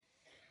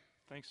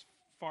Thanks,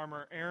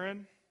 Farmer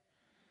Aaron.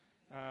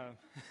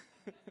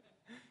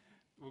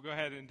 We'll go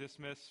ahead and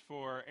dismiss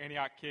for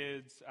Antioch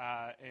kids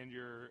and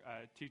your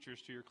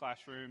teachers to your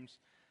classrooms.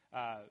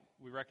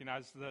 We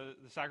recognize the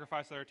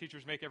sacrifice that our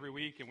teachers make every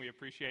week, and we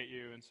appreciate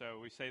you. And so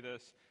we say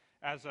this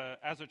as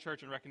a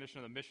church in recognition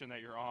of the mission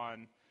that you're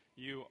on.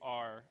 You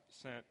are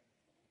sent.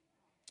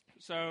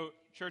 So,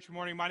 church, good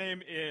morning. My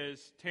name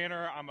is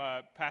Tanner. I'm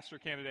a pastor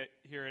candidate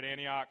here at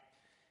Antioch.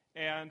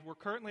 And we're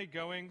currently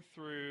going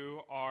through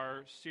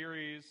our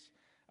series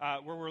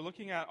where we're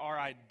looking at our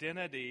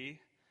identity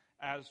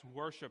as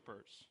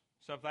worshipers.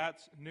 So if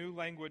that's new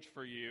language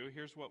for you,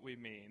 here's what we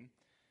mean.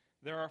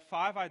 There are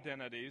 5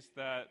 identities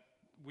that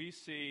we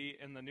see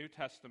in the New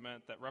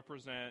Testament that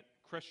represent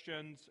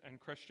Christians and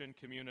Christian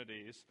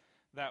communities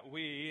that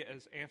we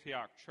as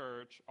Antioch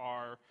Church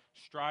are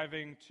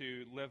striving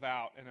to live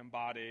out and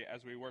embody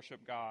as we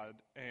worship God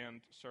and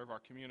serve our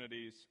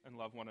communities and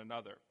love one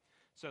another.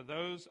 So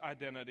those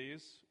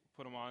identities,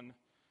 put them on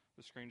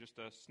the screen, just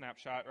a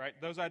snapshot, right?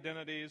 Those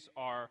identities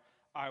are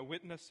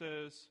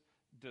eyewitnesses,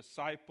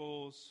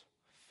 disciples,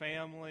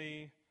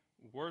 family,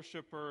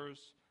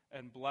 worshipers,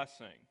 and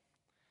blessing.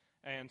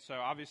 And so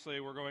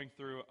obviously we're going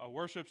through a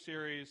worship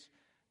series,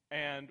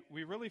 and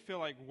we really feel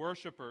like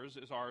worshipers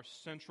is our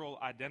central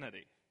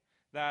identity.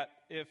 That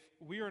if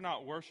we are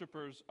not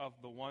worshipers of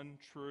the one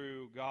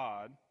true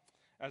God,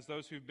 as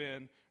those who've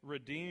been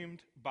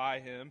redeemed by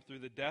him through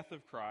the death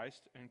of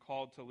Christ and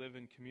called to live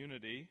in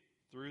community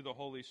through the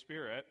Holy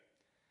Spirit,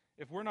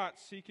 if we're not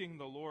seeking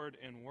the Lord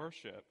in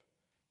worship,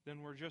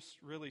 then we're just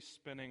really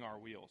spinning our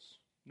wheels.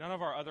 None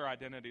of our other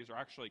identities are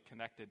actually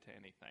connected to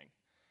anything.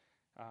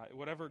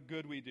 Whatever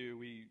good we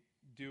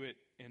do it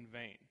in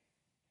vain.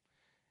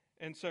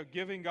 And so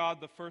giving God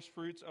the first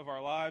fruits of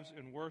our lives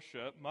in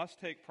worship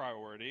must take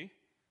priority,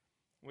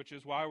 which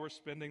is why we're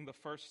spending the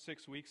first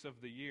 6 weeks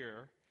of the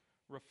year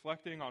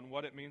reflecting on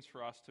what it means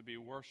for us to be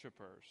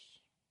worshipers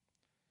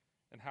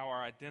and how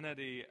our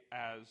identity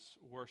as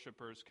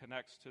worshipers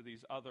connects to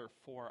these other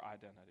 4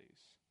 identities.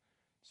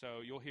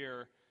 So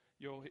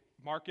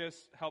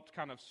Marcus helped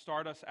kind of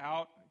start us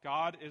out.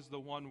 God is the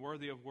one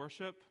worthy of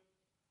worship.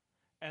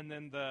 And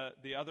then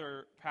the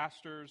other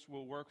pastors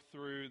will work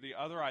through the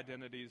other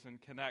identities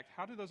and connect.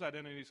 How do those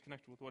identities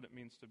connect with what it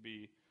means to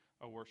be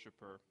a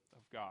worshiper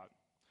of God?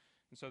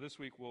 And so this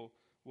week we'll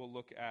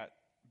look at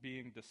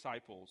being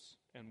disciples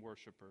and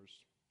worshipers.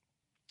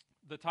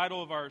 The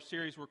title of our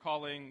series we're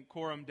calling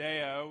Coram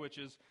Deo, which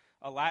is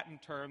a Latin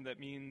term that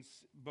means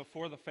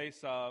before the face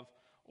of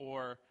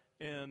or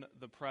in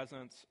the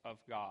presence of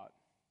God.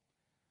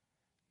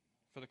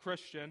 For the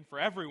Christian, for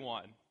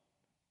everyone,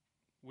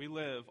 we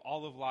live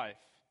all of life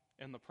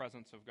in the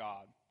presence of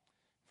God.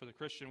 For the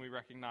Christian, we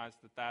recognize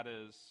that that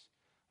is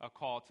a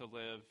call to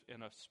live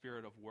in a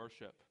spirit of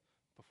worship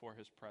before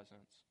his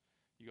presence.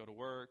 You go to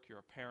work, you're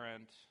a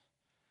parent,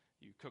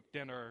 you cook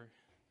dinner,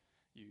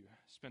 you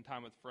spend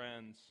time with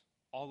friends.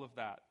 All of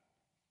that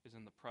is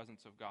in the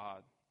presence of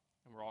God.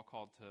 And we're all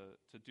called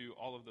to do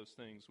all of those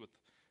things with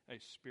a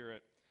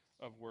spirit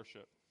of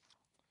worship.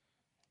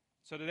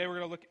 So today we're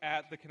going to look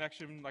at the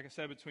connection, like I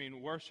said,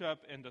 between worship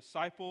and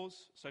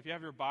disciples. So if you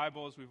have your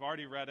Bibles, we've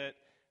already read it,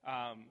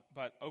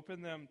 but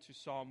open them to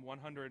Psalm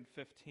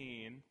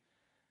 115.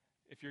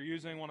 If you're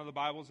using one of the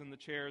Bibles in the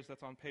chairs,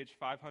 that's on page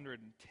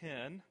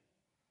 510.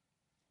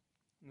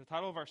 And the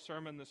title of our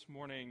sermon this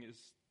morning is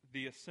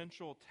The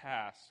Essential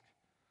Task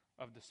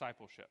of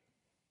Discipleship.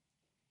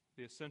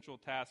 The essential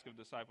task of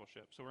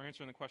discipleship. So we're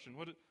answering the question,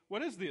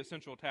 what is the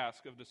essential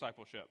task of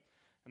discipleship?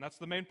 And that's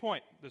the main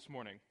point this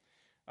morning.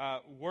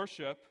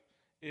 Worship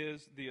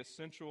is the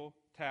essential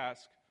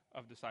task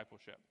of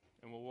discipleship.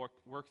 And we'll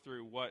work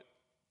through what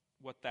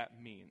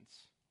that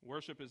means.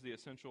 Worship is the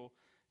essential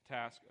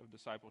task of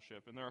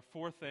discipleship. And there are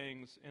 4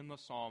 things in the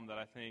psalm that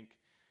I think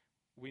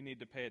we need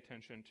to pay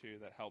attention to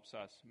that helps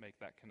us make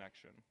that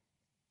connection.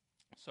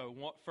 So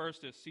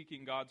first is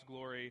seeking God's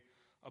glory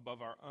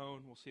above our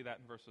own. We'll see that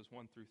in verses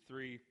 1 through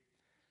 3.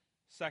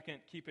 Second,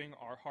 keeping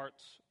our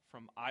hearts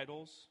from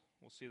idols.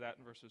 We'll see that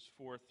in verses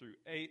 4 through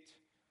 8.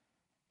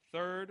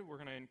 Third, we're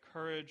going to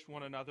encourage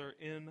one another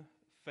in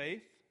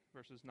faith,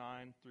 verses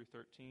 9 through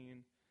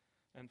 13.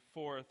 And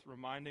fourth,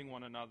 reminding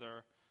one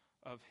another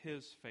of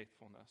his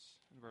faithfulness,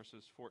 in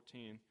verses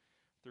 14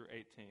 through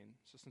 18.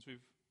 So since we've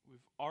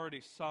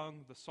already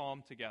sung the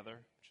psalm together,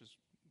 which is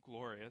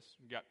glorious.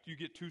 You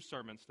get 2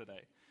 sermons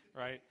today,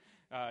 right?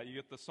 You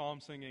get the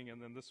psalm singing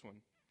and then this one.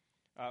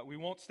 We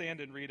won't stand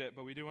and read it,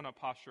 but we do want to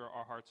posture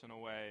our hearts in a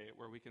way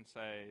where we can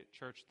say,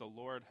 Church, the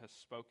Lord has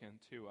spoken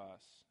to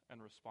us,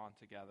 and respond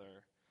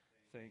together.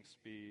 Thanks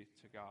be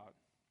to God.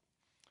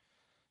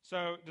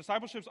 So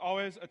discipleship's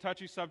always a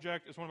touchy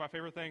subject. It's one of my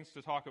favorite things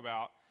to talk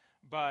about,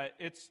 but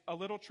it's a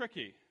little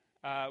tricky.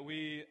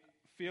 We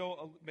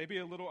feel maybe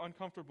a little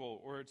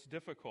uncomfortable or it's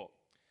difficult.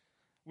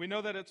 We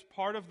know that it's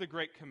part of the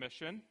Great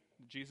Commission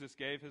Jesus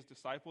gave his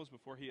disciples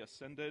before he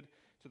ascended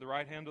to the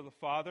right hand of the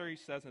Father. He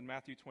says in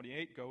Matthew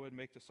 28, go and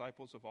make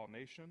disciples of all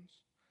nations.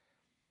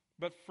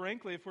 But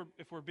frankly,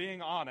 if we're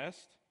being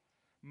honest,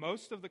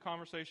 most of the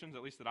conversations,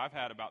 at least that I've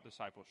had about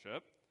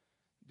discipleship,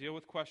 deal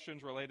with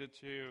questions related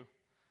to,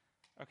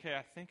 okay,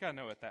 I think I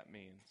know what that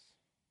means,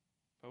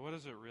 but what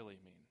does it really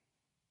mean?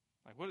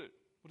 Like, what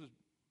does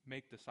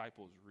make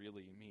disciples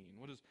really mean?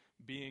 What does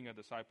being a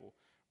disciple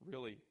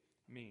really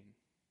mean?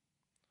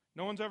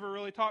 No one's ever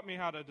really taught me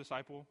how to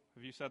disciple.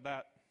 Have you said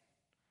that?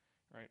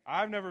 Right?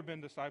 I've never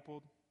been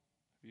discipled.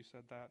 Have you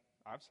said that?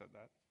 I've said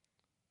that.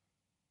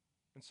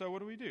 And so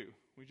what do?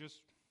 We just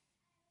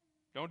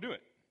don't do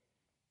it.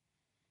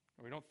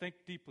 Or we don't think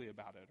deeply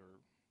about it,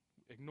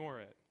 or ignore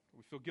it, or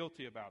we feel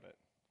guilty about it.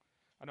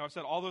 I know I've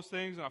said all those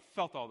things, and I've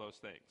felt all those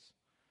things.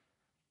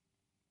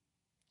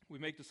 We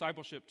make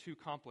discipleship too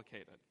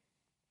complicated.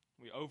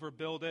 We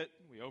overbuild it,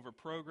 we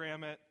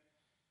overprogram it,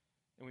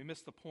 and we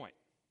miss the point.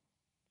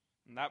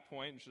 And that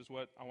point, which is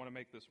what I want to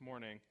make this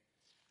morning,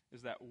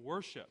 is that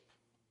worship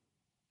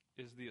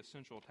is the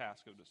essential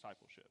task of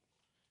discipleship.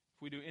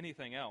 If we do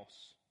anything else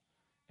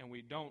and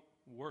we don't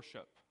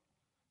worship,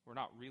 we're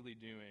not really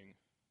doing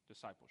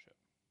discipleship.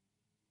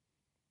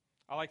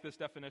 I like this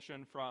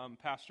definition from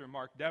Pastor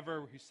Mark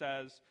Dever, who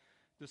says,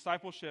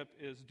 discipleship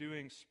is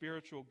doing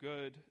spiritual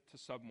good to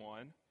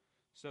someone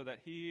so that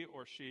he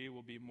or she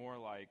will be more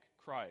like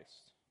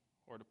Christ.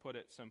 Or to put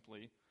it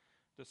simply,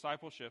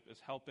 discipleship is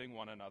helping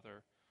one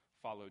another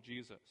follow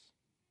Jesus.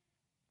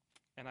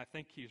 And I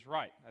think he's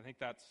right. I think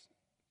that's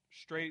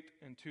straight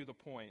and to the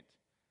point.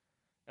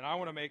 And I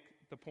want to make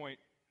the point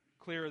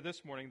clear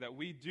this morning that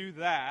we do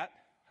that,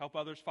 help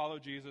others follow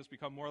Jesus,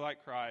 become more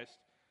like Christ,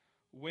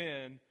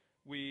 when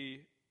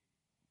we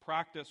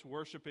practice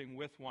worshiping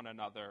with one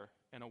another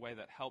in a way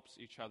that helps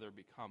each other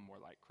become more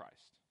like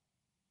Christ.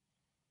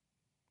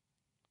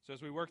 So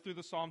as we work through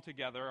the psalm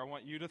together, I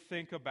want you to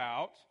think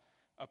about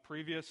a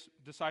previous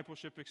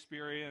discipleship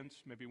experience,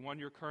 maybe one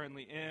you're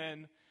currently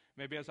in,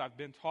 maybe as I've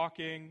been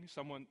talking,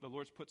 the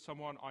Lord's put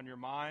someone on your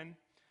mind,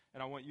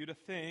 and I want you to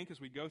think as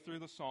we go through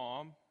the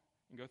psalm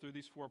and go through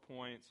these 4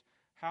 points,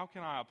 how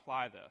can I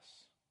apply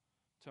this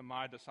to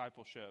my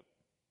discipleship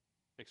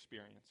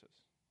experiences?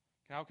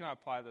 How can I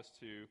apply this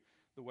to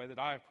the way that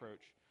I approach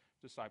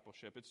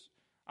discipleship?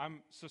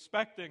 I'm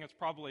suspecting it's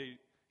probably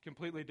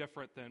completely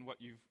different than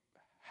what you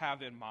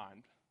have in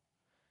mind.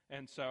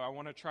 And so I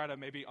want to try to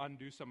maybe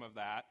undo some of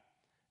that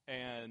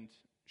and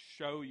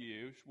show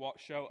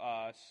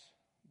us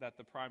that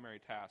the primary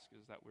task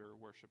is that we're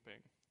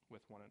worshiping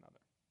with one another.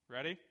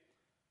 Ready?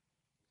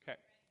 Okay.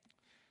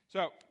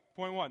 So,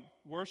 point 1,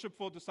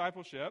 worshipful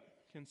discipleship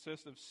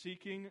consists of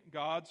seeking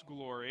God's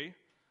glory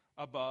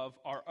above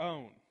our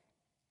own.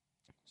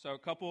 So a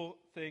couple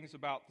things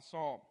about the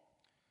psalm.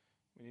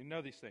 We need to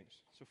know these things.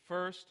 So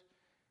first,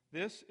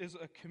 this is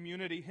a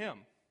community hymn.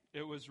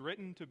 It was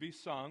written to be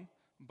sung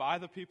by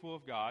the people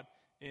of God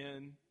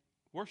in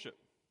worship,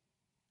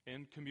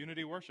 in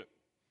community worship.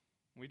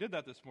 We did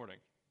that this morning.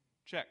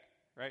 Check,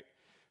 right?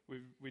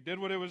 We did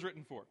what it was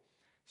written for.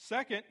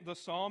 Second, the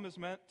psalm is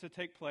meant to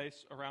take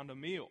place around a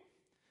meal.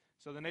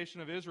 So the nation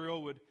of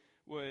Israel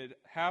would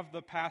have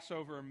the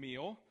Passover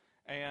meal,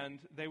 and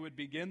they would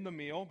begin the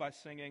meal by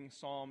singing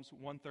Psalms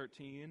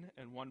 113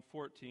 and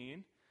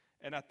 114.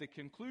 And at the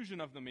conclusion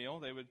of the meal,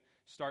 they would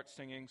start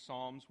singing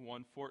Psalms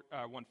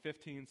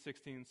 115,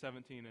 16,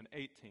 17, and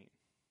 18.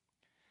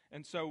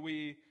 And so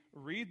we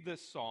read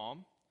this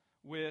psalm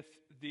with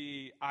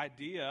the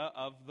idea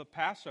of the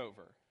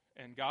Passover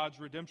and God's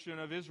redemption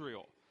of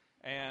Israel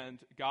and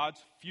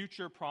God's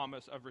future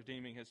promise of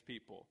redeeming his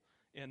people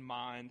in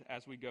mind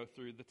as we go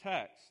through the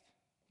text.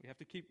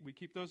 We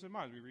keep those in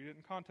mind. We read it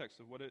in context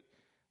of what it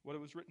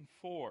was written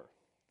for.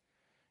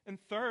 And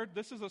third,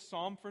 this is a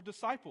psalm for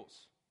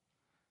disciples.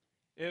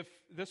 If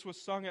this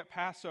was sung at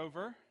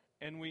Passover,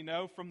 and we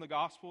know from the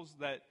Gospels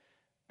that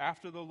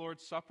after the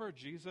Lord's Supper,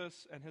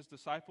 Jesus and his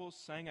disciples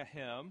sang a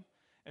hymn,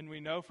 and we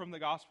know from the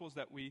Gospels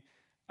that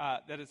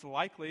it's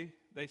likely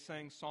they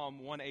sang Psalm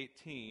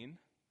 118,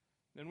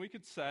 then we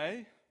could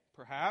say,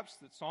 perhaps,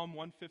 that Psalm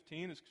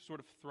 115 is sort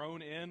of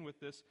thrown in with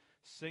this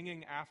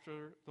singing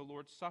after the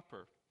Lord's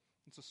Supper.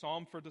 It's a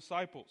psalm for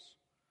disciples.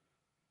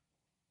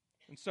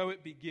 And so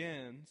it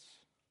begins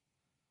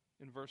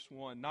in verse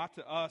 1, "Not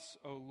to us,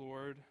 O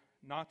Lord,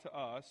 not to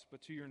us,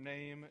 but to your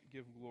name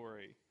give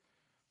glory,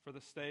 for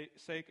the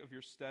sake of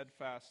your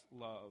steadfast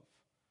love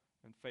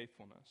and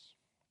faithfulness."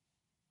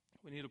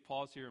 We need to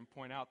pause here and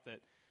point out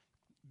that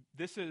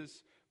this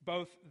is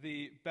both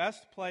the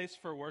best place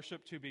for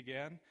worship to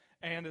begin,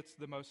 and it's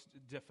the most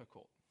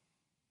difficult.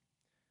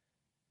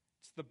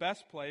 It's the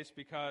best place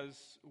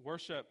because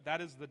worship, that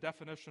is the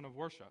definition of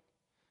worship.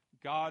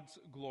 God's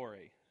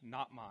glory,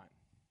 not mine.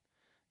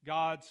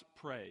 God's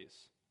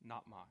praise,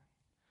 not mine.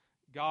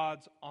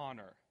 God's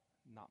honor,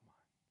 not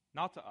mine.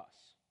 Not to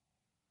us.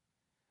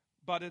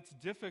 But it's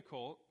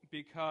difficult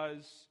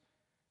because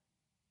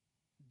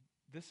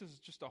this is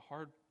just a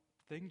hard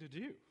thing to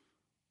do.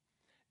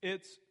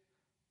 It's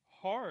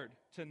hard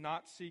to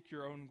not seek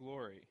your own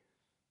glory.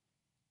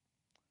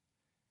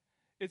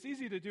 It's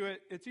easy to do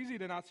it. It's easy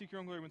to not seek your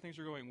own glory when things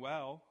are going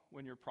well,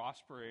 when you're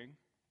prospering.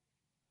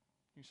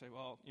 You say,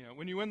 well,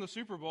 when you win the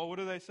Super Bowl, what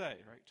do they say,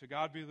 right? To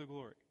God be the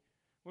glory.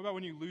 What about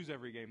when you lose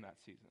every game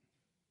that season?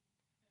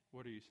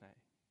 What are you saying?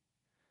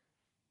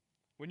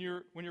 When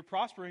you're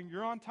prospering,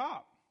 you're on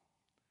top.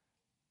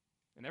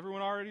 And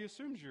everyone already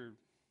assumes you're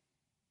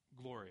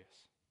glorious.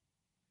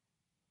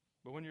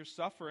 But when you're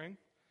suffering,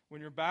 when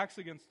your back's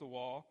against the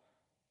wall,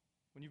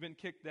 when you've been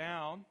kicked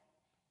down,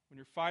 when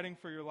you're fighting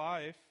for your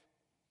life,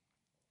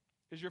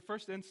 is your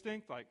first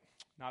instinct like,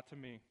 not to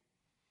me?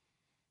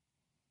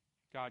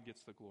 God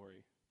gets the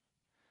glory.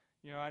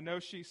 You know, I know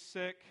she's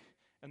sick,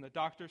 and the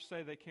doctors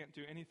say they can't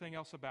do anything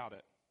else about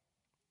it.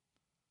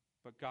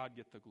 But God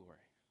get the glory.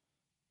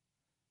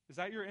 Is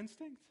that your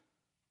instinct?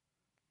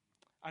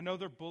 I know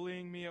they're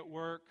bullying me at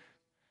work.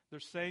 They're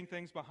saying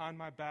things behind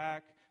my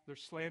back. They're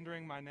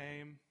slandering my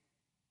name.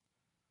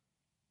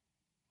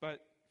 But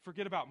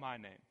forget about my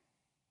name.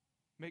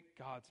 Make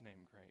God's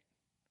name great.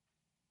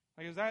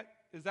 Like,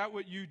 is that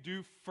what you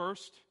do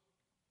first?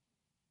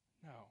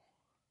 No.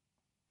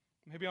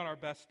 Maybe on our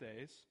best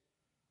days.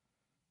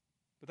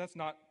 But that's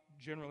not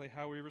generally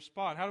how we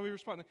respond. How do we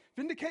respond?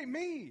 Vindicate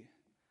me.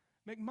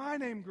 Make my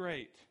name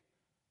great.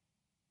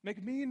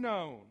 Make me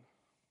known.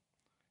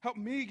 Help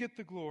me get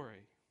the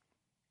glory.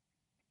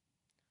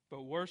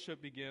 But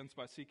worship begins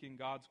by seeking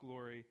God's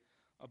glory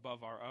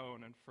above our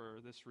own. And for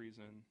this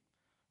reason,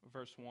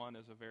 verse 1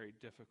 is a very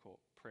difficult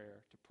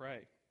prayer to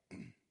pray.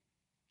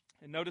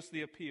 And notice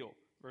the appeal,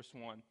 verse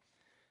 1.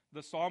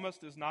 The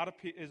psalmist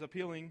is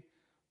appealing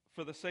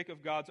for the sake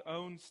of God's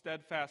own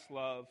steadfast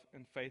love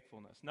and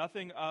faithfulness.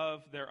 Nothing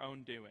of their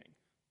own doing.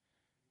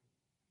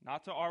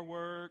 Not to our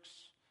works,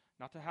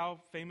 not to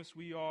how famous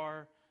we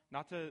are,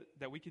 not to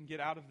that we can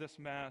get out of this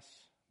mess,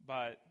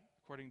 but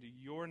according to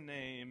your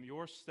name,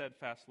 your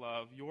steadfast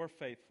love, your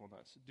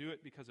faithfulness. Do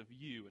it because of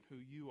you and who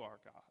you are,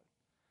 God.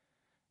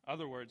 In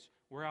other words,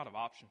 we're out of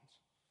options.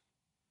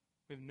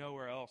 We have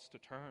nowhere else to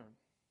turn.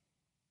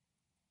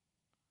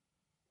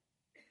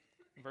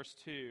 In verse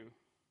 2,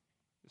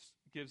 this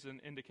gives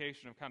an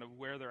indication of kind of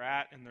where they're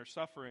at in their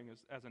suffering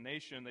as a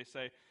nation. They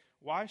say,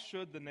 why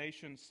should the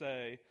nation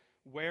say,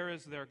 where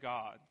is their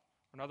God?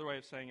 Another way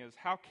of saying is,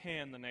 how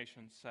can the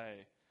nation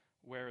say,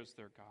 where is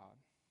their God?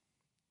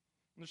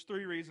 And there's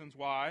three reasons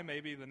why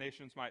maybe the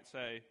nations might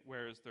say,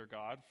 where is their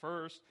God?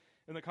 First,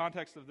 in the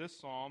context of this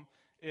psalm,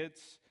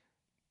 it's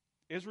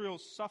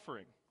Israel's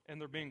suffering, and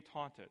they're being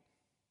taunted.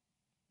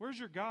 Where's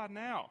your God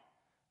now?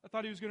 I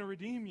thought he was going to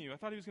redeem you. I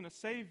thought he was going to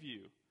save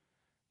you.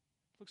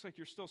 Looks like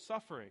you're still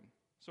suffering.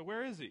 So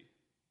where is he?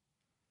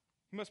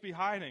 He must be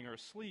hiding or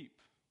asleep.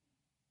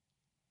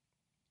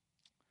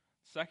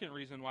 Second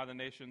reason why the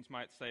nations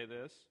might say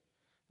this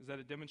is that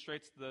it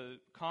demonstrates the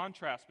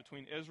contrast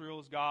between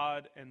Israel's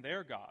God and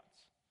their gods.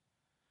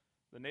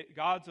 The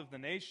gods of the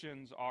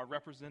nations are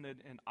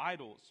represented in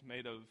idols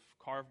made of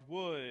carved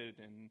wood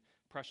and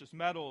precious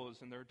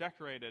metals, and they're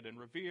decorated and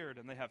revered,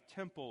 and they have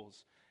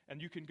temples,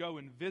 and you can go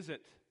and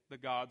visit the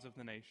gods of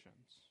the nations.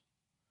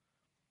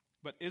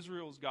 But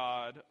Israel's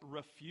God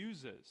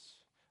refuses,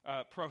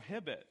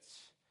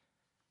 prohibits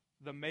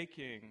the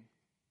making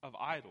of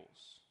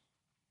idols.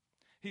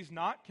 He's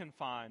not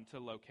confined to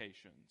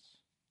locations,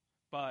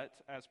 but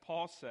as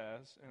Paul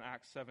says in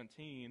Acts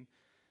 17,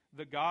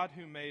 the God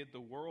who made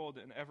the world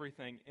and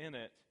everything in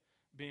it,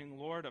 being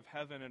Lord of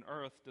heaven and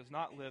earth, does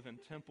not live in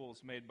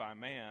temples made by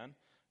man,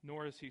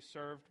 nor is he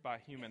served by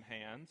human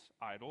hands,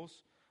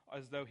 idols,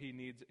 as though he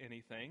needs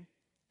anything,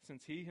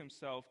 since he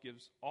himself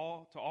gives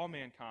to all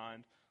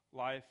mankind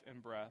life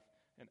and breath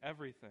and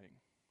everything.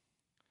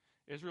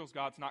 Israel's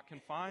God's not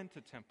confined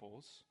to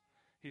temples.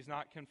 He's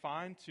not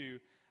confined to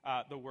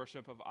the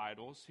worship of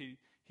idols.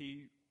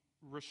 He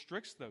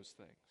restricts those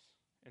things.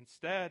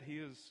 Instead, he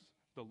is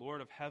the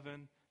Lord of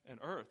heaven and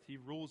earth. He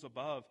rules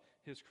above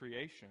his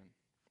creation.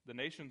 The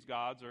nation's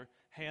gods are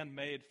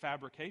handmade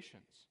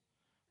fabrications.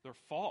 They're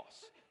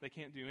false. They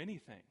can't do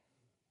anything.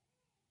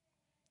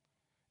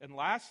 And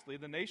lastly,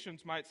 the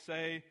nations might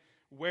say,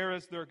 where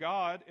is their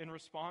God, in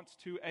response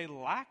to a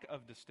lack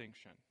of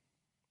distinction?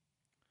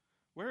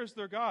 Where is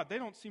their God? They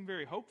don't seem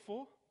very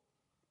hopeful.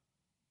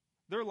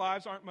 Their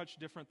lives aren't much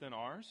different than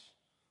ours.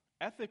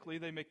 Ethically,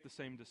 they make the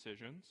same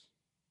decisions.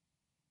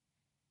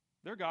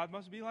 Their God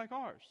must be like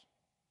ours.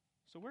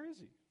 So where is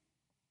he?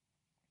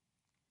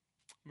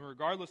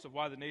 Regardless of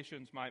why the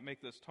nations might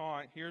make this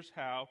taunt, here's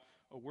how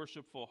a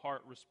worshipful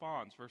heart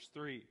responds. Verse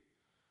 3,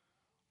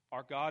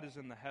 our God is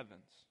in the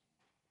heavens.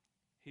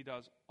 He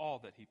does all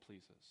that he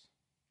pleases.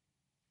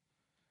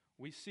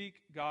 We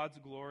seek God's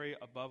glory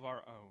above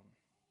our own.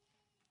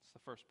 That's the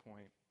first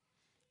point.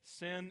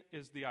 Sin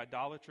is the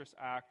idolatrous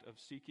act of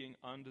seeking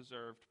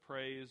undeserved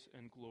praise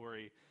and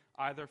glory,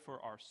 either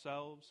for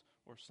ourselves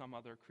or some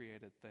other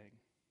created thing.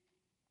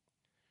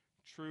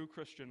 True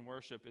Christian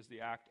worship is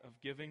the act of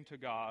giving to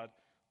God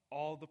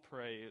all the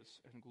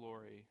praise and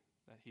glory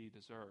that he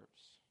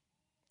deserves.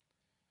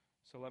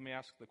 So let me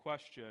ask the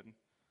question,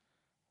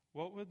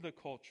 what would the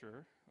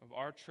culture of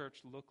our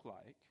church look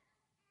like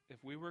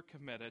if we were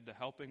committed to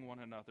helping one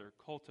another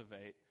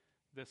cultivate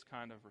this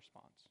kind of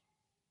response?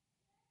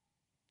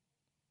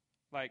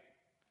 Like,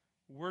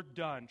 we're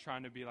done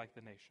trying to be like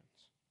the nations.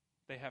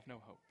 They have no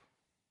hope.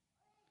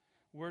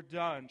 We're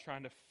done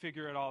trying to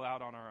figure it all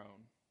out on our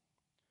own.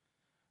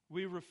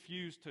 We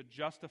refuse to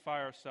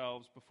justify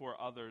ourselves before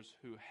others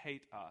who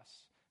hate us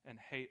and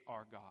hate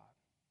our God.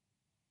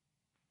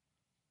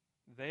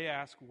 They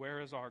ask, where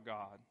is our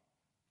God?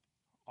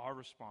 Our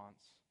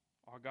response,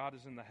 our God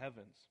is in the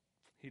heavens.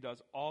 He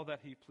does all that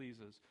he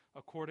pleases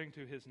according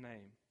to his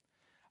name.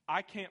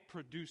 I can't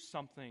produce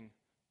something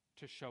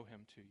to show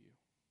him to you.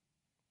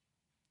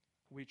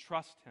 We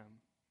trust him.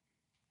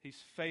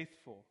 He's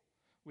faithful.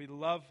 We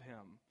love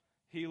him.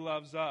 He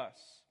loves us.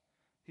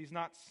 He's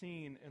not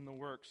seen in the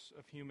works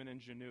of human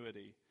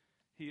ingenuity.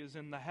 He is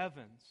in the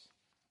heavens.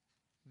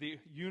 The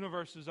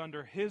universe is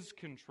under his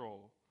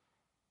control.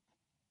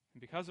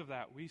 And because of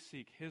that, we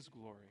seek his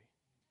glory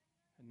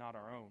and not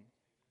our own.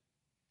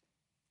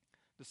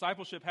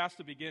 Discipleship has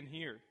to begin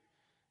here.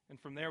 And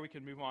from there we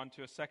can move on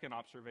to a second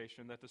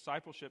observation, that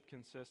discipleship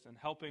consists in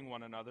helping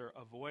one another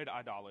avoid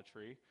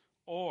idolatry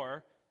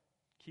or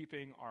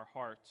keeping our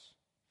hearts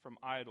from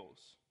idols.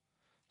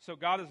 So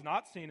God is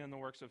not seen in the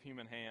works of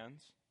human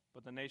hands,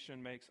 but the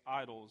nation makes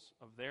idols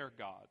of their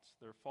gods,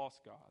 their false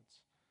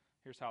gods.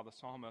 Here's how the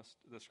psalmist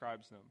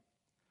describes them.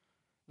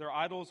 Their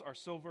idols are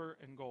silver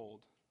and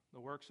gold, the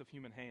works of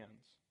human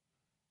hands.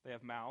 They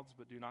have mouths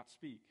but do not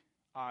speak,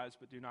 eyes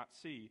but do not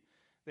see.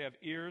 They have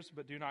ears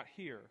but do not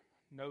hear,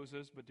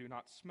 noses but do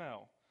not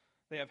smell.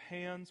 They have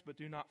hands but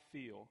do not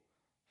feel,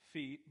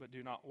 feet but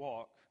do not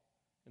walk,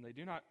 and they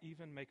do not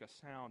even make a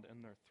sound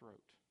in their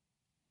throat.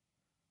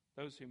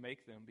 Those who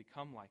make them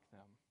become like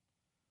them,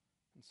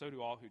 and so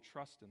do all who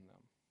trust in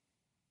them.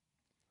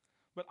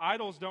 But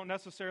idols don't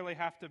necessarily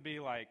have to be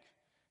like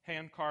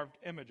hand-carved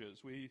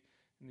images.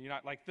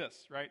 Not like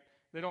this, right?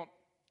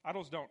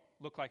 Idols don't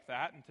look like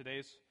that in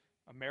today's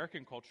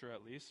American culture,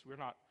 at least. We're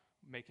not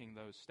making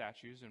those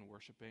statues and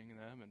worshiping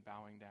them and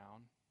bowing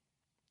down.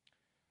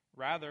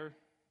 Rather,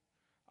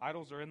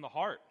 idols are in the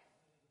heart.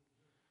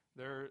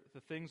 They're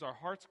the things our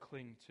hearts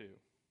cling to.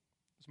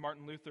 As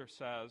Martin Luther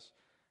says,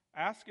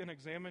 ask and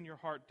examine your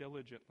heart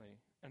diligently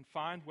and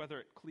find whether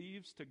it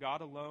cleaves to God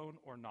alone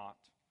or not.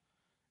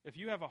 If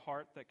you have a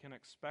heart that can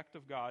expect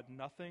of God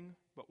nothing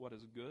but what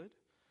is good,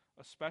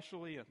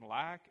 especially in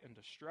lack and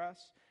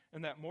distress,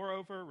 and that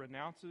moreover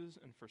renounces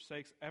and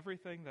forsakes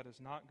everything that is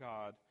not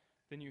God,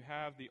 then you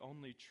have the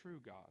only true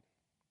God.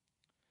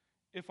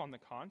 If, on the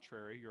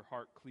contrary, your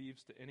heart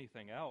cleaves to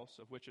anything else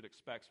of which it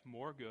expects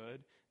more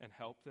good and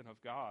help than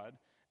of God,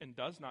 and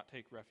does not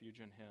take refuge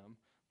in him,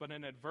 but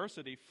in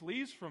adversity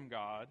flees from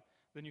God,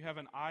 then you have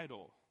an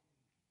idol,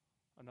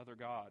 another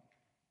God.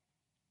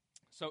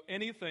 So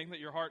anything that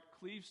your heart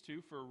cleaves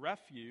to for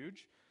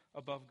refuge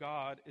above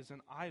God is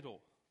an idol,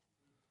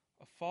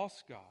 a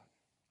false God.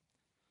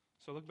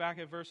 So look back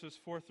at verses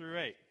 4 through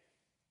 8.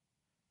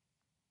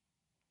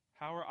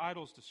 How are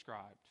idols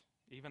described?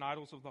 Even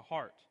idols of the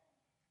heart.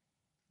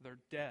 They're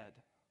dead,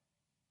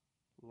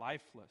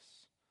 lifeless,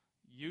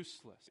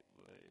 useless.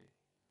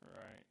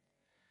 Right.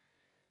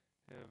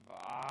 If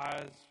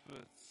eyes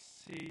but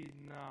see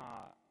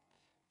not.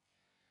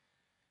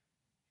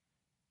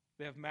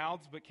 They have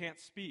mouths but can't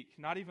speak,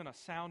 not even a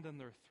sound in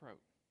their throat.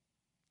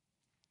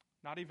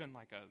 Not even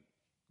like a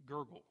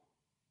gurgle.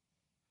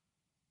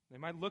 They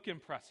might look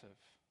impressive,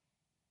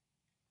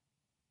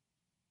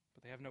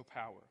 but they have no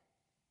power.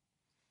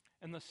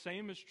 And the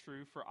same is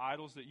true for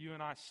idols that you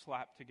and I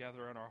slap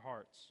together in our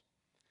hearts.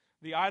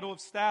 The idol of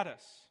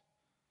status.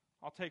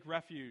 I'll take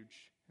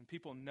refuge in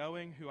people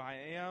knowing who I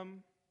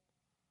am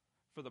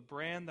for the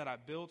brand that I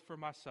build for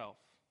myself.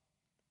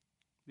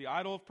 The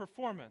idol of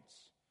performance.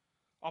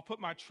 I'll put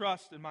my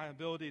trust in my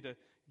ability to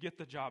get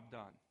the job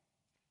done.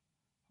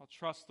 I'll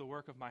trust the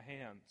work of my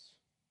hands.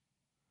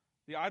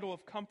 The idol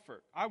of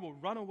comfort. I will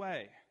run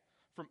away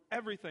from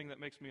everything that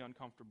makes me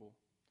uncomfortable.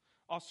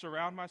 I'll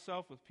surround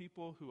myself with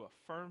people who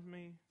affirm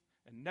me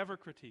and never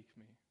critique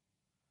me.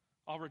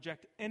 I'll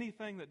reject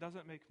anything that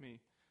doesn't make me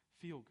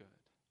feel good.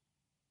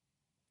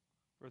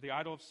 Or the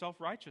idol of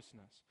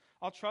self-righteousness.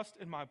 I'll trust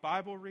in my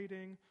Bible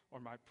reading or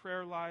my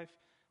prayer life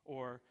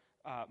or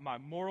my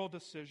moral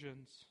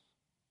decisions.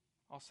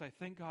 I'll say,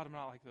 thank God I'm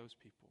not like those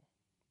people.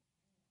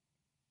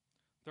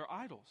 They're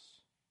idols.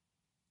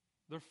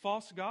 They're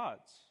false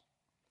gods.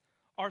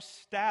 Our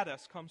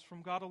status comes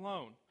from God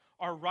alone.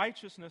 Our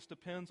righteousness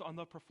depends on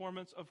the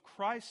performance of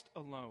Christ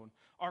alone.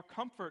 Our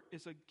comfort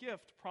is a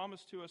gift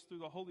promised to us through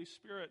the Holy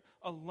Spirit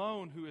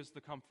alone, who is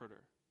the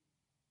comforter.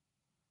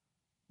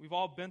 We've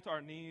all bent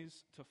our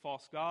knees to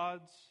false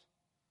gods.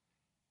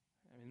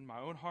 And in my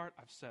own heart,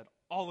 I've said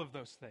all of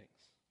those things.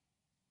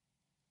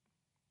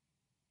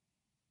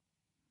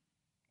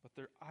 But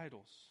they're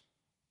idols.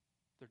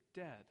 They're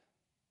dead.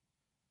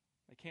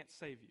 They can't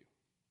save you.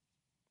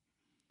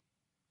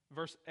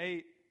 Verse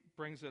 8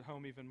 brings it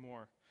home even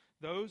more.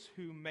 Those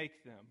who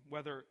make them,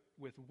 whether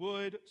with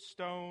wood,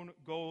 stone,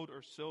 gold,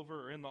 or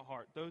silver, or in the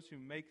heart, those who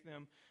make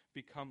them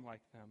become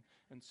like them,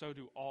 and so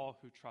do all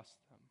who trust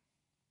them.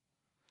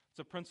 It's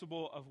a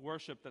principle of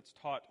worship that's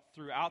taught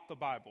throughout the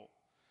Bible.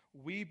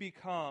 We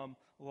become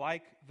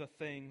like the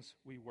things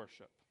we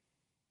worship.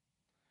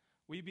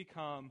 We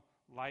become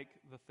like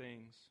the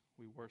things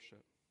we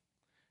worship.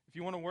 If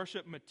you want to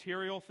worship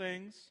material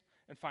things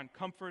and find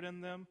comfort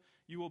in them,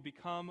 You will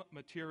become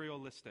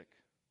materialistic.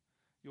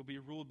 You'll be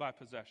ruled by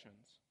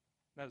possessions.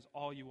 That is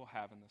all you will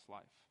have in this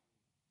life.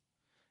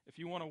 If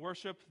you want to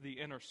worship the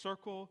inner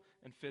circle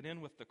and fit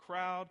in with the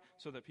crowd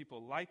so that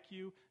people like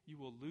you, you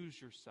will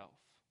lose yourself.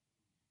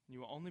 You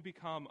will only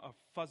become a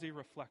fuzzy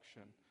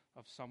reflection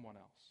of someone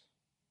else.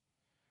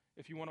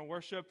 If you want to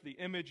worship the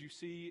image you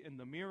see in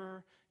the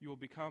mirror, you will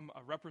become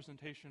a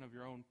representation of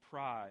your own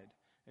pride,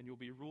 and you'll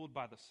be ruled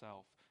by the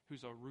self,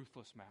 who's a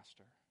ruthless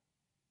master.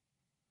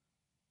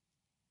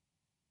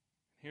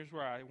 Here's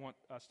where I want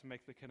us to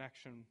make the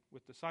connection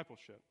with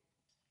discipleship.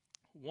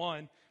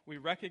 One, we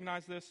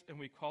recognize this and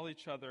we call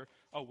each other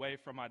away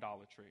from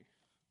idolatry.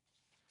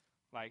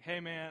 Like, hey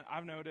man,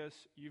 I've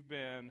noticed you've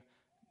been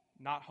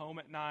not home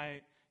at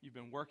night, you've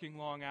been working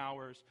long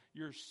hours,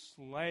 you're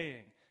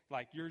slaying,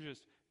 like you're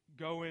just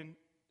going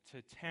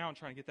to town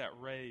trying to get that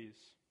raise.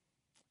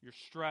 You're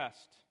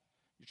stressed,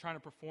 you're trying to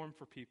perform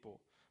for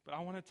people. But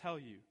I want to tell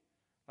you,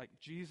 like,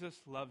 Jesus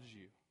loves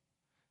you.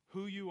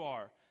 Who you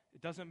are,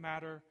 it doesn't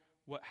matter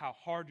how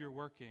hard you're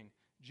working.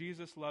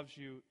 Jesus loves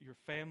you, your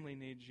family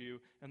needs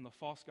you, and the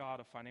false god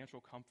of financial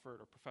comfort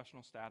or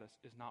professional status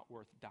is not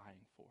worth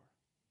dying for.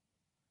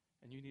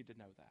 And you need to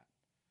know that.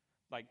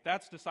 Like,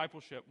 that's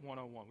discipleship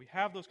 101. We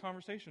have those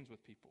conversations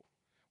with people.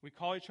 We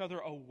call each other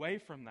away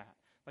from that.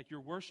 Like, you're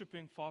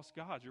worshiping false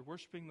gods. You're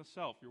worshiping the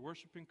self. You're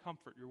worshiping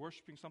comfort. You're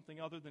worshiping something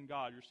other than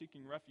God. You're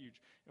seeking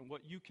refuge in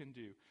what you can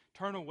do.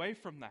 Turn away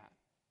from that.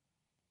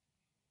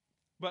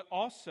 But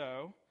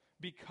also,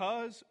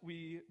 because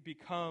we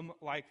become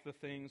like the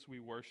things we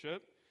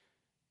worship,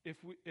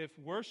 if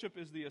worship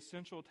is the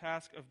essential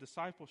task of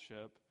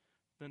discipleship,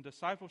 then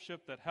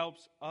discipleship that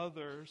helps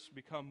others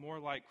become more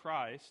like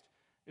Christ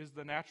is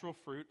the natural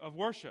fruit of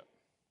worship.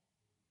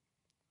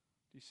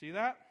 Do you see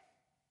that?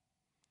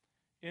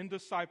 In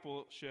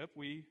discipleship,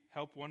 we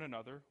help one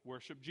another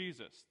worship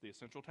Jesus, the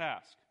essential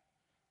task.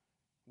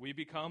 We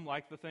become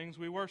like the things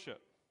we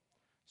worship.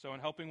 So in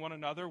helping one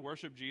another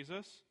worship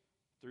Jesus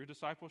through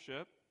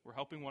discipleship, we're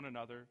helping one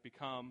another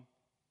become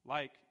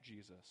like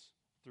Jesus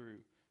through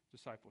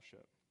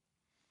discipleship.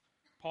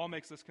 Paul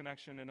makes this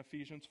connection in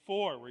Ephesians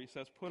 4, where he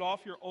says, "Put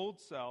off your old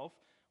self,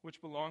 which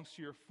belongs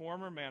to your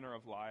former manner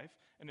of life,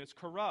 and is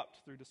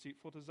corrupt through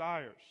deceitful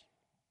desires.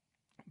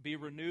 Be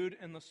renewed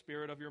in the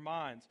spirit of your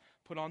minds.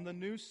 Put on the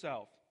new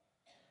self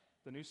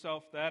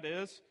that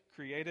is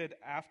created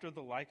after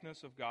the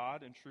likeness of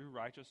God in true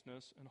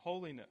righteousness and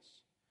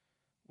holiness."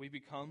 We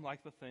become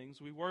like the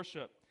things we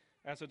worship.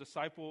 As a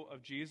disciple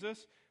of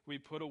Jesus, we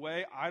put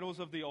away idols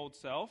of the old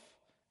self,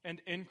 and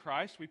in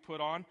Christ we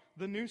put on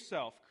the new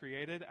self,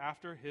 created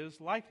after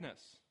his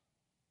likeness.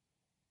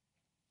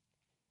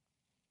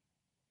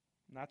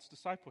 And that's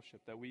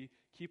discipleship, that we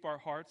keep our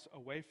hearts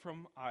away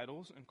from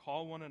idols and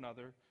call one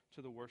another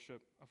to the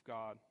worship of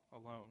God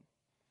alone.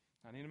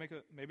 I need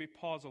to maybe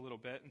pause a little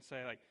bit and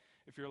say, like,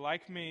 if you're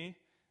like me,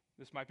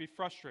 this might be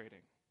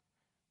frustrating.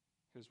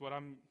 Because what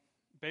I'm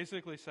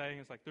basically saying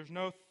is, like, there's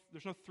no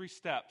 3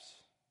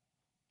 steps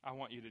I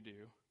want you to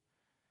do.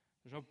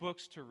 There's no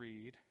books to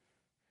read.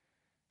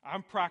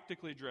 I'm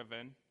practically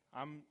driven.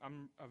 I'm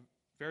a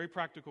very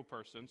practical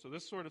person, so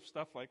this sort of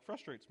stuff, like,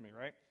 frustrates me,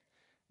 right?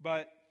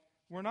 But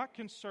we're not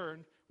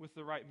concerned with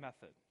the right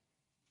method.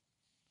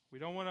 We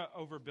don't want to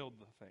overbuild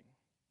the thing.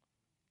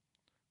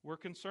 We're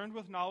concerned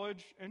with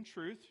knowledge and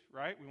truth,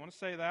 right? We want to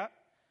say that.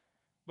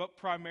 But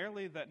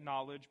primarily that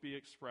knowledge be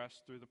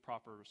expressed through the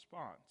proper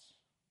response,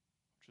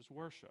 which is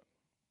worship.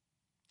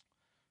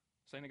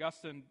 St.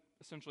 Augustine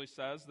essentially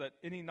says that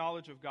any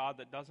knowledge of God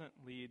that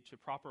doesn't lead to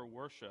proper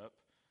worship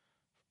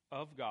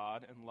of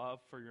God and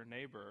love for your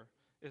neighbor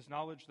is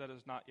knowledge that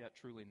is not yet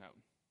truly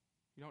known.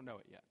 You don't know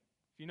it yet.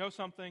 If you know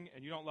something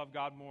and you don't love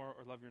God more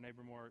or love your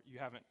neighbor more, you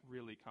haven't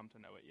really come to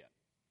know it yet.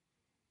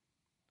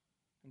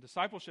 And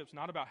discipleship's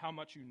not about how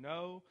much you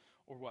know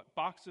or what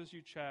boxes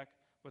you check,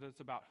 but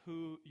it's about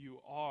who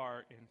you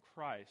are in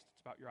Christ.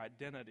 It's about your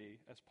identity,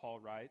 as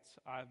Paul writes.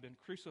 I have been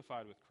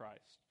crucified with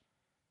Christ.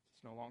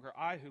 It's no longer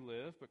I who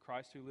live, but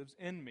Christ who lives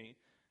in me.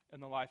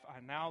 And the life I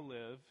now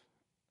live,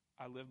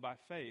 I live by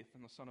faith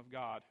in the Son of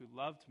God who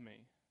loved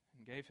me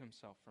and gave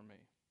himself for me.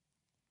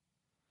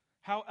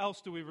 How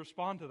else do we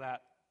respond to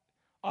that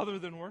other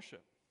than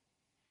worship?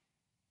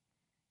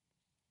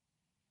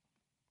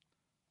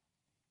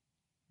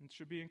 It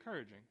should be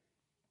encouraging.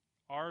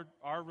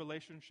 Our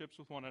relationships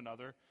with one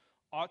another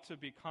ought to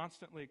be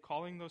constantly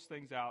calling those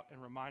things out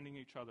and reminding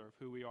each other of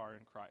who we are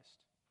in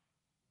Christ.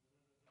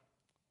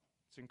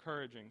 It's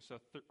encouraging. So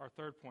our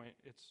third point,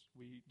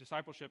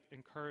 discipleship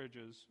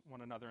encourages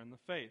one another in the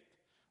faith.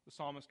 The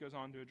psalmist goes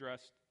on to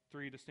address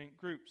 3 distinct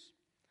groups.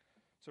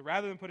 So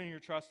rather than putting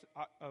your trust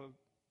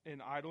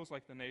in idols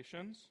like the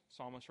nations, the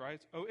psalmist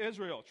writes, "O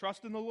Israel,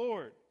 trust in the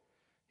Lord.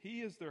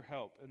 He is their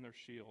help and their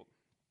shield.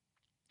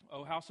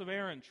 O house of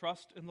Aaron,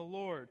 trust in the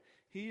Lord.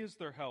 He is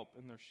their help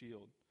and their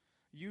shield.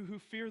 You who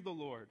fear the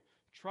Lord,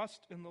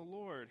 trust in the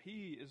Lord.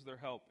 He is their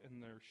help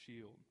and their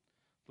shield.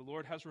 The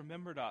Lord has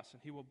remembered us,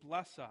 and he will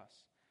bless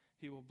us.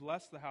 He will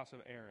bless the house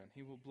of Aaron.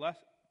 He will bless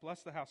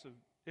the house of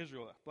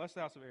Israel, bless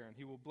the house of Aaron.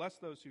 He will bless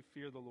those who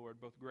fear the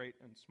Lord, both great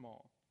and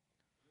small.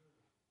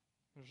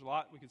 There's a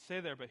lot we could say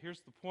there, but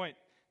here's the point,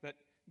 that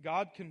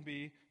God can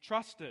be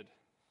trusted.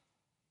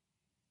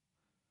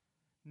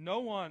 No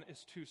one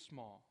is too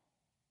small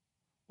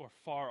or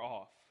far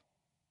off.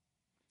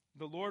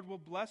 The Lord will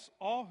bless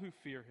all who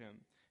fear him,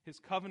 his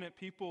covenant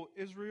people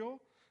Israel,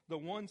 the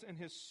ones in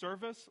his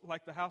service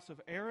like the house of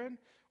Aaron,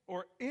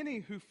 or any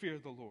who fear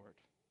the Lord.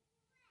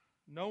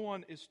 No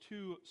one is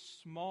too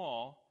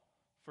small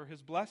for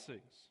his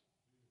blessings.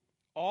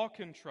 All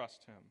can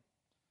trust him.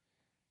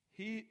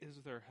 He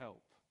is their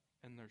help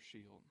and their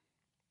shield.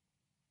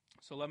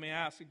 So let me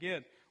ask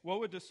again, what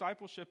would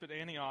discipleship at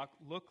Antioch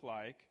look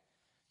like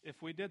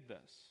if we did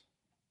this?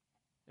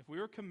 If we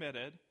were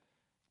committed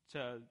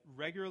to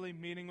regularly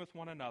meeting with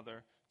one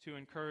another to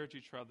encourage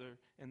each other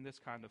in this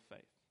kind of faith.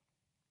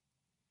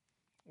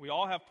 We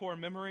all have poor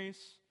memories.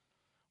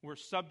 We're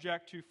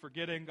subject to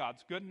forgetting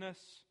God's goodness.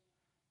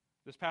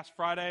 This past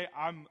Friday,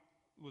 I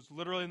was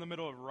literally in the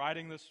middle of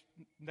writing this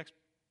next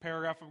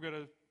paragraph I'm going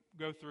to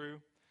go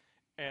through,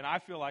 and I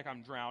feel like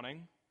I'm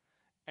drowning,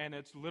 and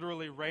it's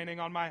literally raining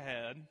on my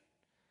head,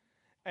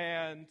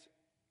 and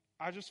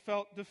I just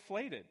felt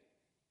deflated.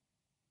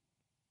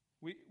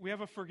 We have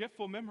a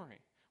forgetful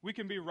memory. We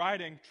can be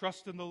writing,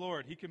 trust in the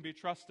Lord. He can be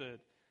trusted,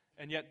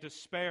 and yet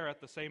despair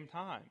at the same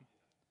time.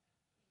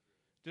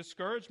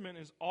 Discouragement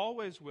is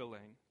always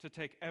willing to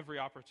take every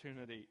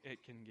opportunity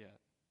it can get.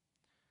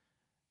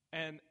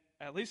 And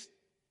at least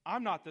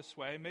I'm not this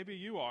way. Maybe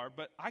you are,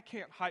 but I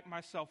can't hype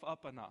myself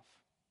up enough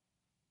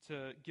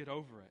to get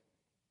over it.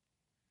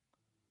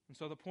 And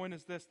so the point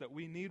is this, that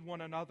we need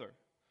one another.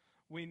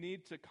 We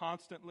need to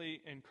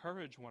constantly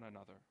encourage one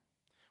another.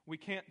 We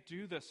can't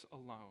do this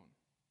alone.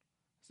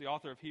 As the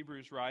author of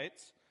Hebrews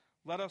writes,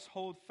 let us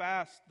hold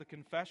fast the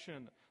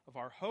confession of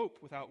our hope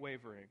without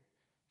wavering.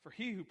 For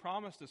he who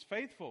promised is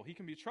faithful, he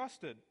can be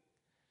trusted.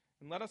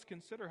 And let us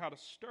consider how to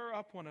stir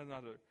up one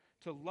another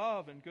to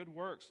love and good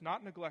works,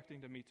 not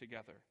neglecting to meet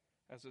together,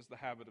 as is the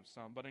habit of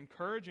some, but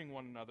encouraging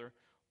one another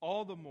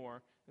all the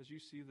more as you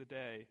see the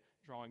day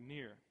drawing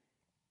near.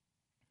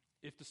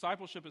 If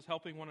discipleship is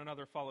helping one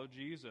another follow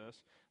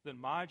Jesus, then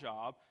my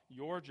job,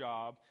 your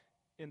job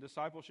in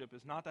discipleship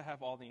is not to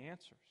have all the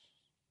answers.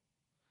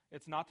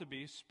 It's not to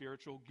be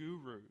spiritual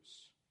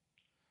gurus,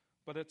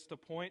 but it's to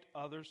point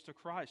others to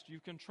Christ.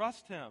 You can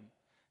trust him.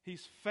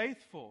 He's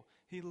faithful.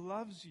 He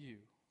loves you.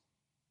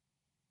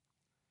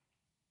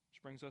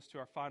 Which brings us to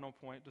our final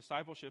point.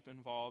 Discipleship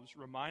involves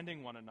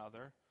reminding one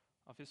another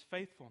of his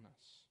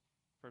faithfulness.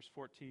 Verse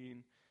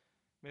 14,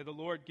 may the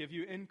Lord give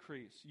you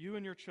increase, you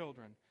and your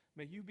children.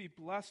 May you be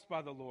blessed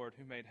by the Lord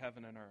who made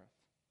heaven and earth.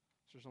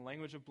 So there's a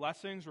language of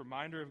blessings,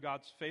 reminder of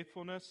God's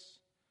faithfulness.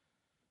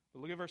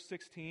 But look at verse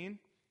 16.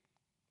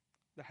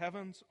 The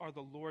heavens are the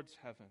Lord's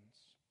heavens,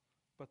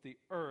 but the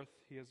earth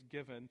he has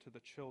given to the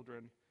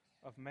children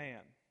of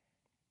man.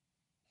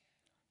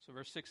 So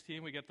verse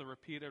 16, we get the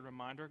repeated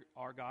reminder,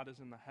 our God is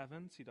in the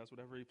heavens. He does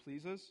whatever he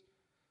pleases.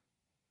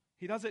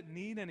 He doesn't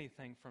need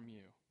anything from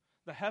you.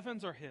 The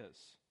heavens are his.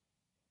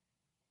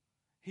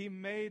 He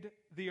made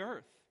the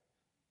earth,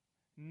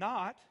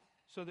 not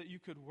so that you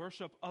could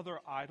worship other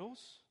idols,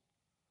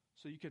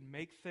 so you could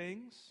make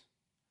things.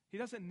 He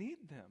doesn't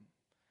need them.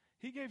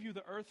 He gave you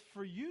the earth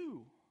for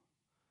you,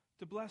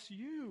 to bless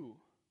you,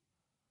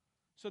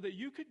 so that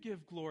you could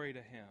give glory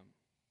to him.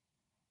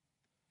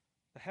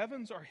 The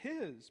heavens are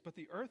his, but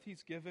the earth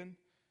he's given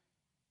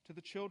to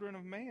the children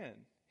of man.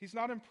 He's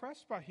not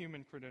impressed by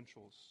human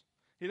credentials.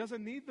 He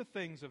doesn't need the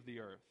things of the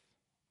earth.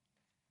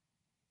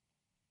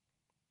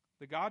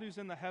 The God who's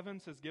in the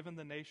heavens has given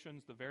the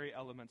nations the very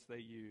elements they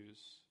use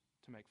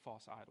to make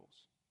false idols.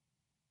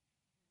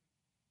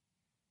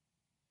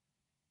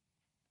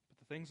 But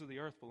the things of the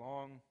earth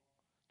belong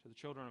to the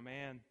children of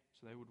man,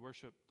 so they would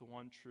worship the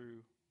one true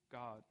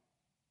God.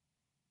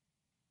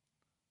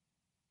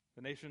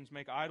 The nations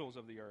make idols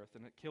of the earth,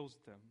 and it kills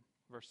them.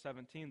 Verse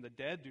 17, the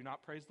dead do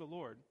not praise the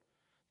Lord.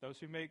 Those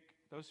who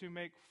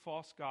make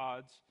false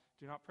gods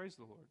do not praise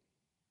the Lord.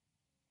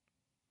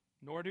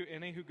 Nor do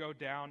any who go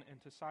down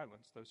into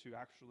silence, those who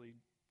actually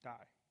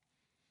die.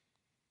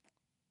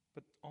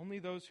 But only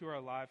those who are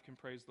alive can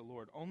praise the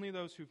Lord. Only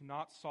those who've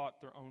not sought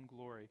their own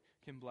glory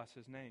can bless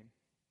his name.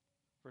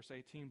 Verse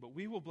 18, but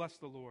we will bless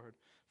the Lord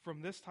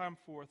from this time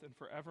forth and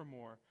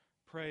forevermore.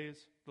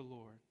 Praise the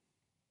Lord.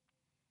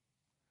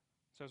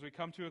 So as we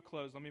come to a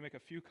close, let me make a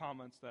few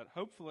comments that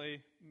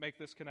hopefully make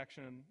this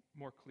connection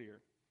more clear.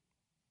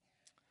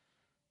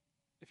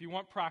 If you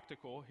want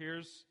practical,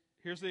 here's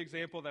the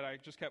example that I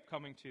just kept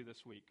coming to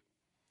this week.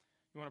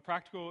 You want a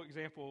practical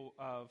example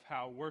of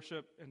how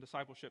worship and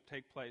discipleship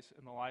take place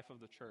in the life of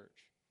the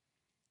church.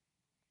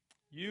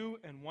 You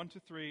and 1 to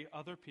 3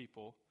 other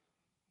people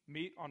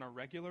meet on a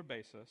regular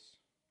basis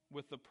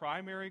with the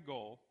primary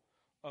goal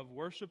of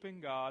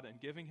worshiping God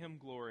and giving him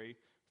glory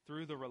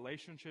through the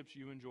relationships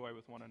you enjoy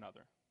with one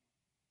another.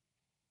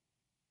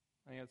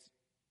 I think it's,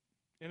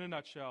 in a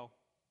nutshell,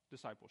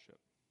 discipleship.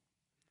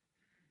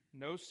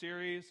 No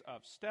series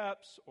of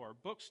steps or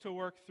books to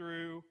work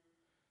through.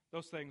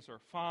 Those things are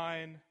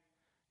fine.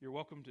 You're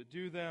welcome to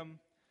do them.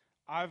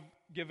 I've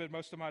given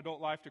most of my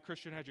adult life to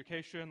Christian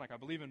education. Like, I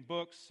believe in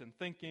books and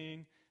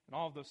thinking and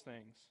all of those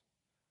things.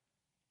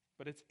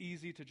 But it's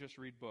easy to just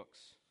read books.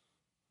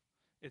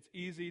 It's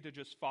easy to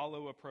just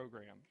follow a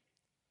program.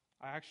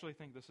 I actually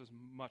think this is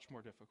much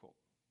more difficult.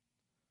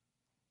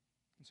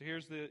 And so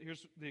here's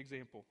the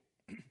example.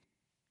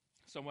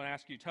 Someone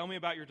asks you, tell me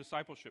about your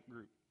discipleship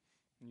group.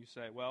 And you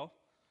say, well,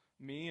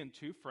 me and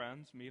 2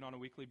 friends meet on a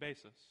weekly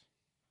basis.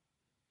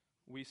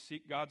 We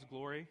seek God's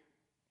glory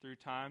through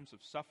times of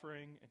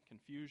suffering and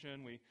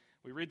confusion.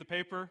 We read the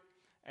paper,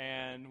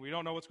 and we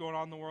don't know what's going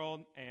on in the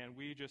world, and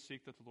we just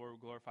seek that the Lord will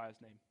glorify His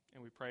name.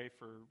 And we pray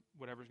for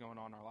whatever's going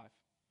on in our life.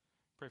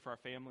 Pray for our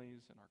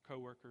families and our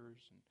coworkers,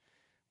 and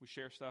we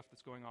share stuff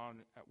that's going on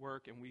at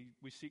work, and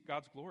we seek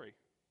God's glory.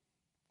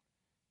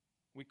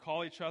 We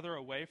call each other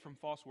away from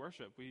false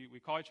worship.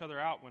 We call each other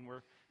out when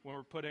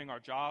we're putting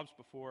our jobs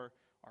before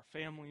our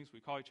families.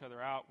 We call each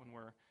other out when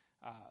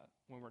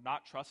we're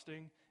not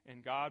trusting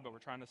in God, but we're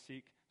trying to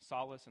seek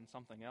solace in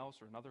something else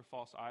or another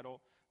false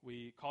idol.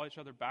 We call each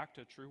other back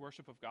to true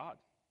worship of God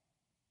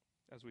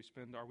as we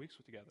spend our weeks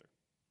together.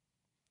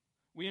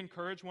 We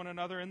encourage one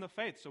another in the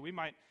faith. So we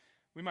might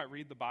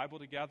read the Bible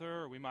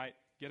together, or we might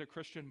get a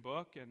Christian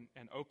book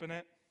and open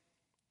it.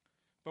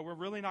 But we're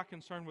really not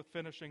concerned with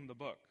finishing the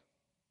book.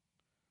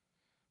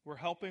 We're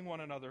helping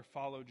one another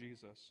follow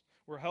Jesus.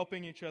 We're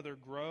helping each other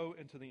grow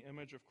into the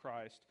image of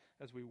Christ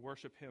as we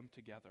worship Him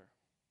together.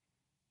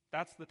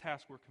 That's the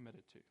task we're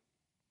committed to.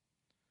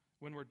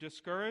 When we're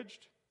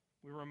discouraged,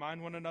 we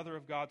remind one another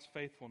of God's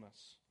faithfulness.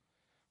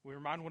 We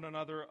remind one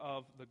another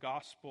of the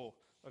gospel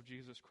of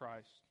Jesus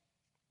Christ.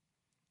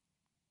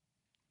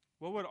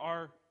 What would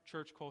our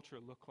church culture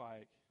look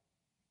like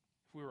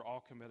if we were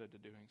all committed to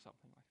doing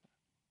something like that?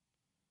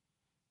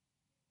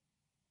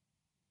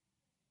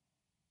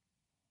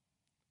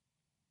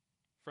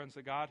 Friends,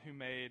 the God who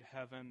made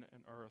heaven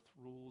and earth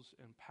rules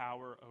in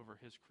power over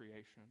His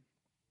creation.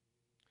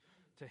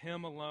 To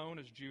Him alone,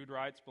 as Jude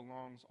writes,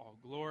 belongs all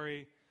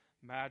glory,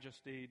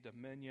 majesty,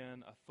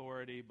 dominion,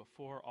 authority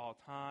before all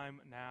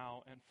time,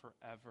 now and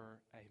forever.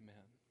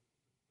 Amen.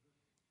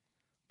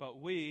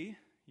 But we,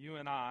 you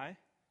and I,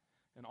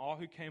 and all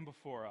who came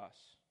before us,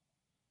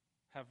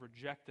 have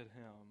rejected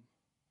Him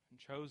and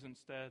chose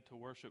instead to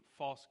worship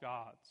false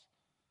gods,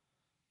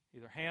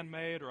 either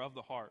handmade or of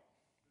the heart.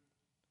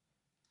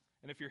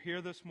 And if you're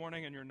here this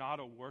morning and you're not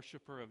a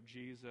worshiper of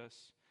Jesus,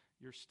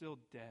 you're still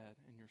dead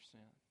in your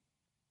sin.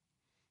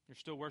 You're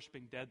still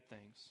worshiping dead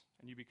things,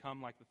 and you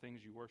become like the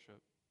things you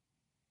worship.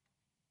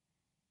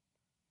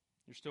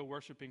 You're still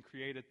worshiping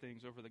created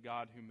things over the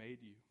God who made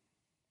you.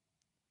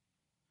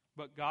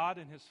 But God,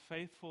 in His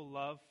faithful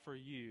love for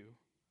you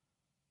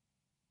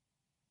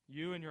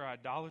and your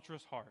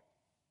idolatrous heart,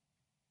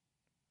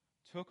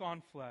 took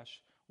on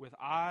flesh with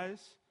eyes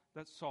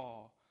that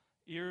saw,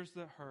 ears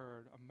that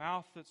heard, a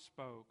mouth that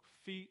spoke,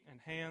 feet and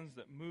hands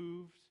that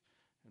moved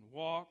and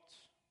walked.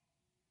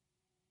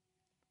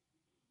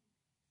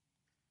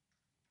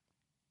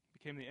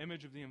 Became the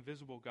image of the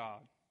invisible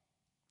God.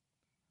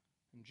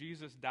 And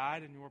Jesus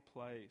died in your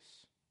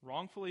place,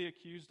 wrongfully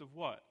accused of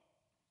what?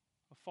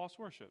 Of false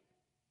worship,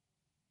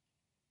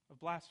 of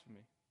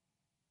blasphemy.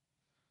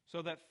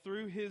 So that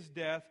through His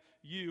death,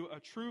 you, a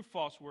true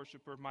false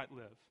worshiper, might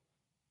live.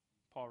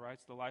 Paul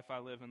writes, the life I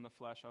live in the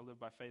flesh, I live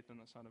by faith in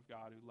the Son of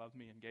God who loved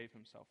me and gave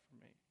Himself for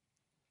me.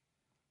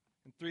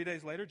 And 3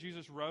 days later,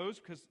 Jesus rose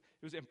because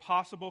it was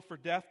impossible for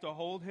death to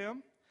hold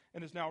Him,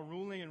 and is now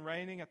ruling and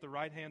reigning at the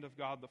right hand of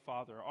God the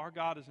Father. Our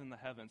God is in the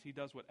heavens. He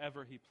does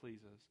whatever He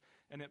pleases.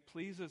 And it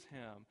pleases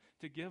Him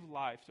to give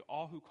life to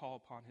all who call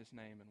upon His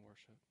name in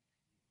worship.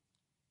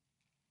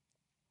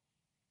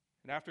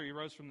 And after He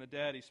rose from the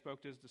dead, He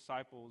spoke to His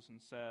disciples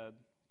and said,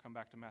 come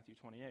back to Matthew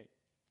 28.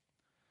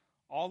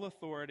 All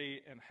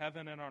authority in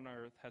heaven and on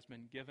earth has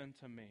been given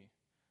to me,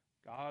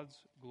 God's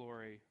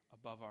glory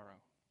above our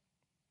own.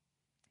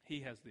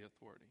 He has the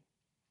authority.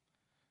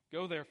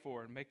 Go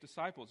therefore and make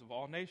disciples of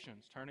all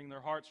nations, turning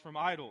their hearts from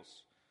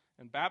idols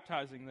and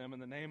baptizing them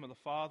in the name of the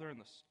Father and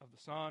of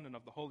the Son and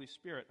of the Holy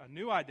Spirit, a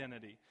new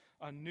identity,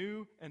 a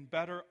new and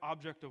better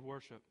object of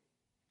worship,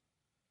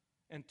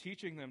 and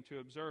teaching them to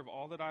observe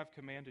all that I've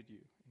commanded you,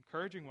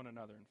 encouraging one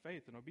another in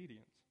faith and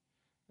obedience.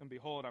 And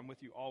behold, I'm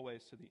with you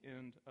always to the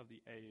end of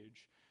the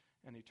age,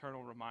 an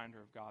eternal reminder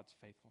of God's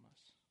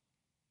faithfulness.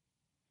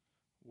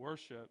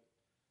 Worship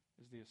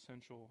is the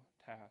essential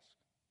task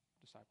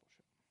of discipleship.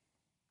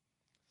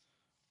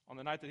 On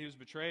the night that He was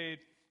betrayed,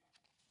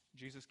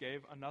 Jesus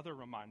gave another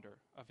reminder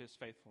of His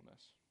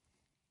faithfulness.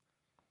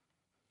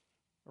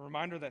 A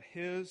reminder that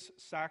His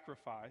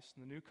sacrifice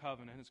in the new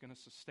covenant is going to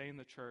sustain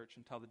the church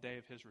until the day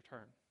of His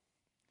return.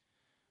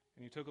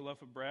 And He took a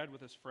loaf of bread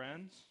with His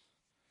friends,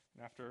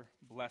 and after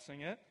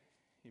blessing it,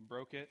 He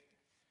broke it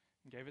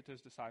and gave it to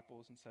His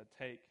disciples and said,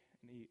 take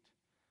and eat.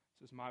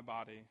 This is my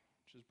body,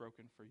 which is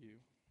broken for you.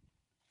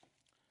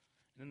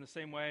 And in the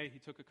same way, He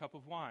took a cup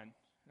of wine,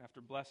 and after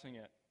blessing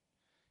it,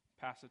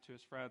 passed it to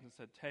His friends and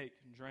said, take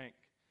and drink.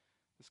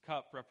 This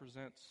cup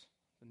represents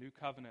the new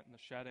covenant and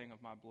the shedding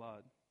of my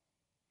blood.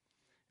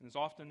 And as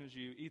often as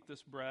you eat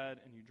this bread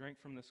and you drink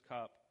from this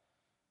cup,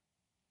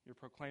 you're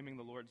proclaiming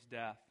the Lord's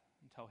death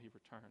until he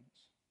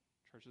returns.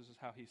 Church, this is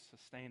how he's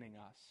sustaining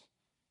us.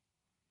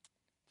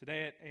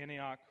 Today at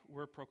Antioch,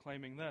 we're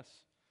proclaiming this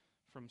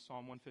from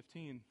Psalm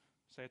 115.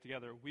 Say it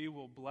together. We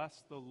will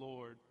bless the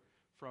Lord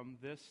from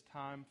this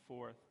time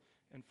forth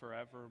and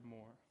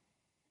forevermore.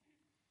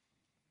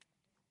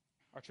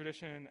 Our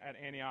tradition at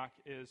Antioch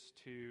is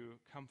to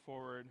come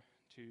forward,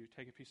 to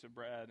take a piece of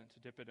bread and to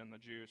dip it in the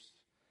juice.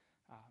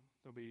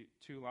 There'll be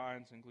 2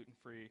 lines and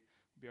gluten-free.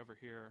 It'll be over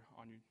here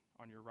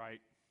on your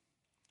right.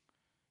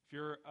 If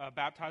you're a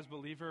baptized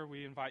believer,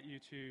 we invite you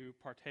to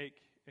partake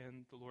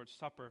in the Lord's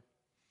Supper.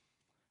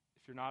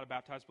 If you're not a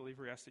baptized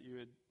believer, we ask that you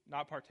would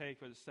not partake,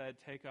 but instead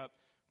take up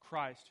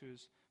Christ, who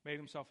has made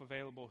himself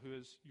available, who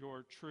is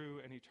your true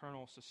and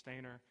eternal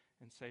sustainer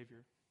and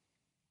Savior.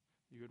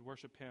 You would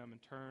worship him and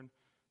turn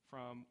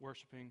from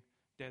worshiping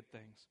dead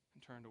things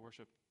and turn to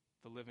worship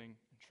the living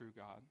and true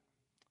God.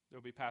 There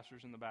will be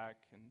pastors in the back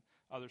and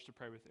others to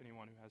pray with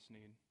anyone who has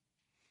need.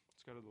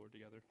 Let's go to the Lord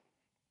together.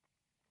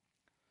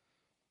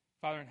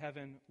 Father in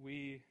heaven,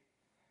 we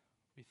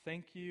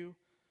thank you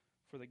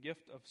for the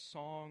gift of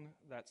song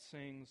that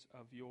sings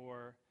of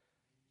your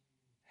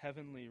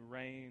heavenly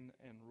reign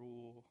and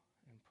rule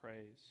and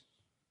praise.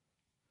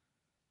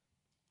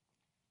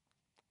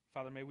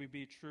 Father, may we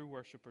be true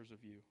worshipers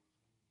of you.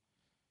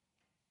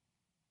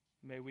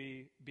 May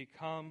we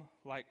become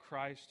like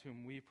Christ,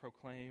 whom we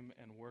proclaim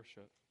and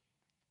worship.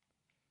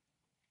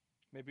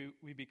 May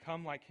we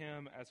become like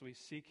him as we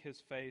seek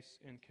his face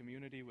in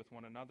community with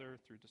one another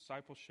through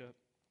discipleship.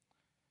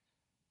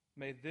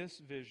 May this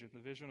vision,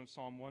 the vision of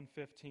Psalm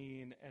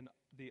 115 and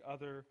the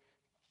other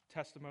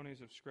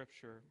testimonies of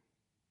Scripture,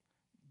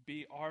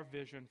 be our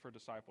vision for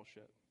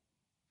discipleship.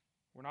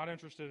 We're not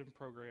interested in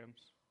programs.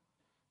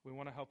 We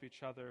want to help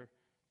each other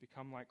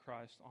become like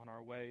Christ on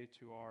our way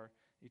to our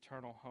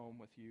eternal home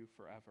with you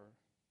forever.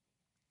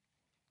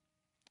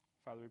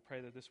 Father, we pray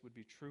that this would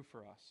be true for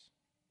us,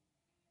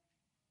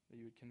 that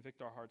you would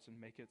convict our hearts and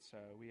make it so.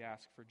 We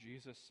ask for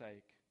Jesus'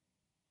 sake.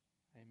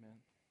 Amen.